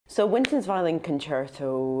So Wynton's Violin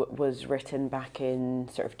Concerto was written back in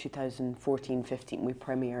sort of 2014-15. We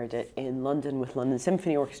premiered it in London with London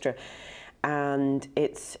Symphony Orchestra, and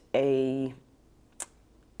it's there's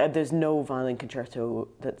no violin concerto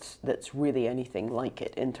that's really anything like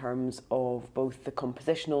it in terms of both the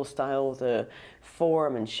compositional style, the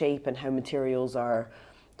form and shape, and how materials are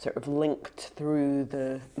sort of linked through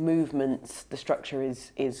the movements. The structure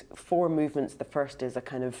is 4 movements. The first is a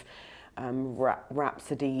kind of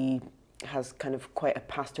rhapsody, has kind of quite a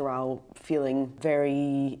pastoral feeling,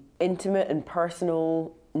 very intimate and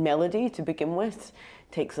personal melody to begin with,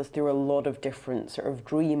 takes us through a lot of different sort of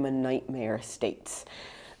dream and nightmare states.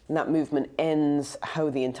 And that movement ends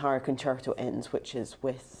how the entire concerto ends, which is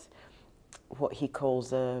with what he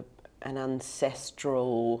calls an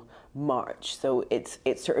ancestral march. So it's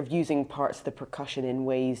sort of using parts of the percussion in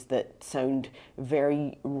ways that sound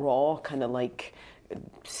very raw, kind of like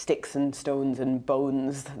sticks and stones and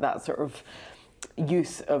bones, that sort of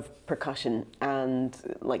use of percussion, and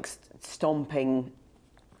like stomping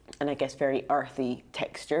and I guess very earthy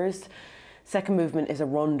textures. Second movement is a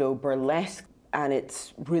rondo burlesque, and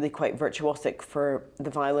it's really quite virtuosic for the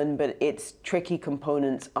violin, but its tricky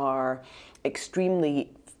components are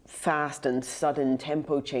extremely fast and sudden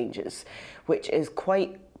tempo changes, which is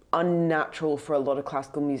quite unnatural for a lot of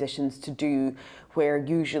classical musicians to do, where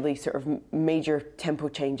usually sort of major tempo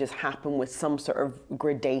changes happen with some sort of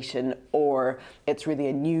gradation, or it's really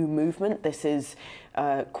a new movement. This is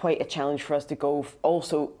quite a challenge for us to go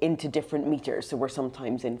also into different meters. So we're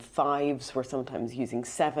sometimes in 5s, we're sometimes using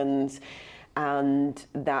 7s, and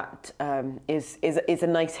that is a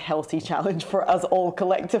nice healthy challenge for us all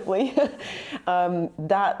collectively.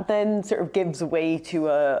 That then sort of gives way to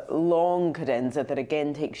a long cadenza that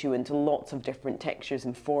again takes you into lots of different textures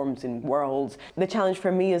and forms and worlds. The challenge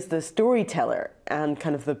for me as the storyteller and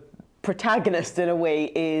kind of the protagonist in a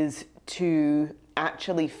way is to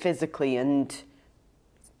actually physically and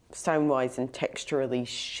sound-wise and texturally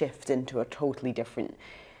shift into a totally different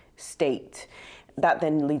state. That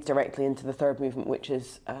then leads directly into the third movement, which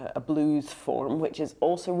is a blues form, which is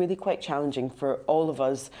also really quite challenging for all of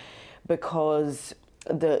us, because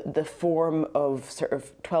the form of sort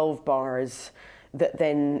of 12 bars that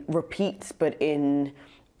then repeats, but in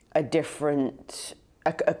a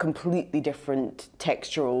completely different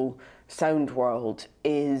textural sound world,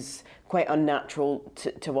 is quite unnatural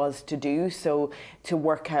to us to do. So to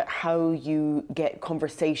work out how you get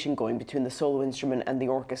conversation going between the solo instrument and the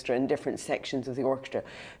orchestra in different sections of the orchestra,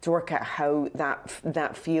 to work out how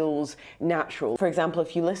that feels natural. For example,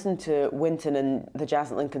 if you listen to Wynton and the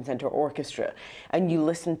Jazz at Lincoln Center Orchestra, and you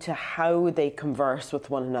listen to how they converse with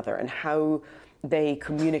one another and how they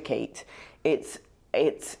communicate, it's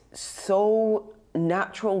so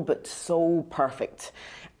natural but so perfect,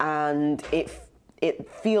 and it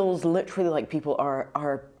feels literally like people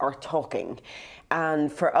are talking.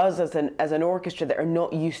 And for us as an orchestra that are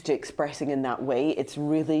not used to expressing in that way, it's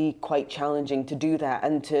really quite challenging to do that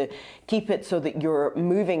and to keep it so that you're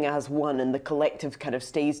moving as one and the collective kind of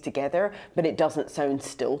stays together, but it doesn't sound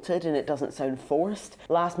stilted and it doesn't sound forced.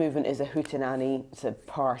 Last movement is a hootenanny. It's a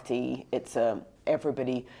party. It's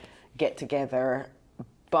everybody get together,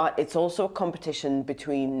 but it's also a competition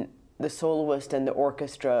between the soloist and the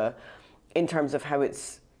orchestra in terms of how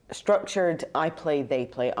it's structured. I play, they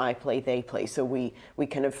play, I play, they play. So we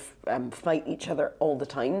kind of fight each other all the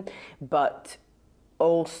time, but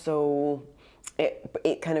also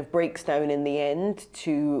it kind of breaks down in the end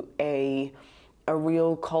to a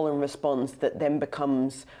real call and response that then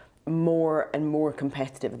becomes more and more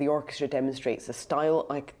competitive. The orchestra demonstrates a style,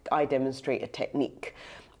 I demonstrate a technique,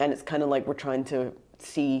 and it's kind of like we're trying to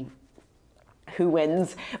see who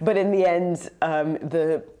wins, but in the end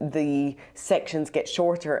the sections get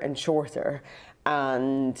shorter and shorter,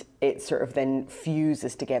 and it sort of then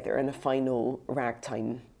fuses together in a final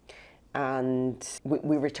ragtime, and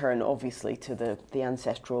we return obviously to the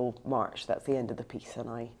ancestral march. That's the end of the piece, and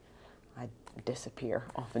I disappear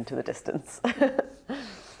off into the distance.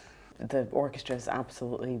 The orchestra is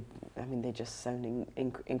absolutely, I mean, they're just sounding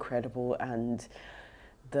incredible, and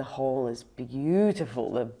the hall is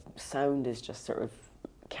beautiful. The sound is just sort of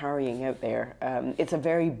carrying out there. It's a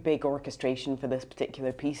very big orchestration for this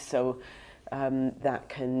particular piece, so that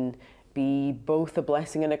can be both a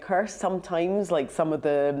blessing and a curse sometimes. Like, some of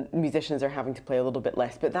the musicians are having to play a little bit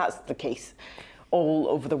less, but that's the case all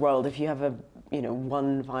over the world. If you have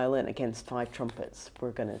one violin against 5 trumpets,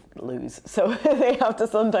 we're gonna lose. So they have to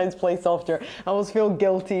sometimes play softer. I always feel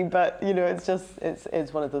guilty, but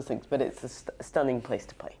it's one of those things. But it's a stunning place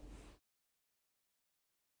to play.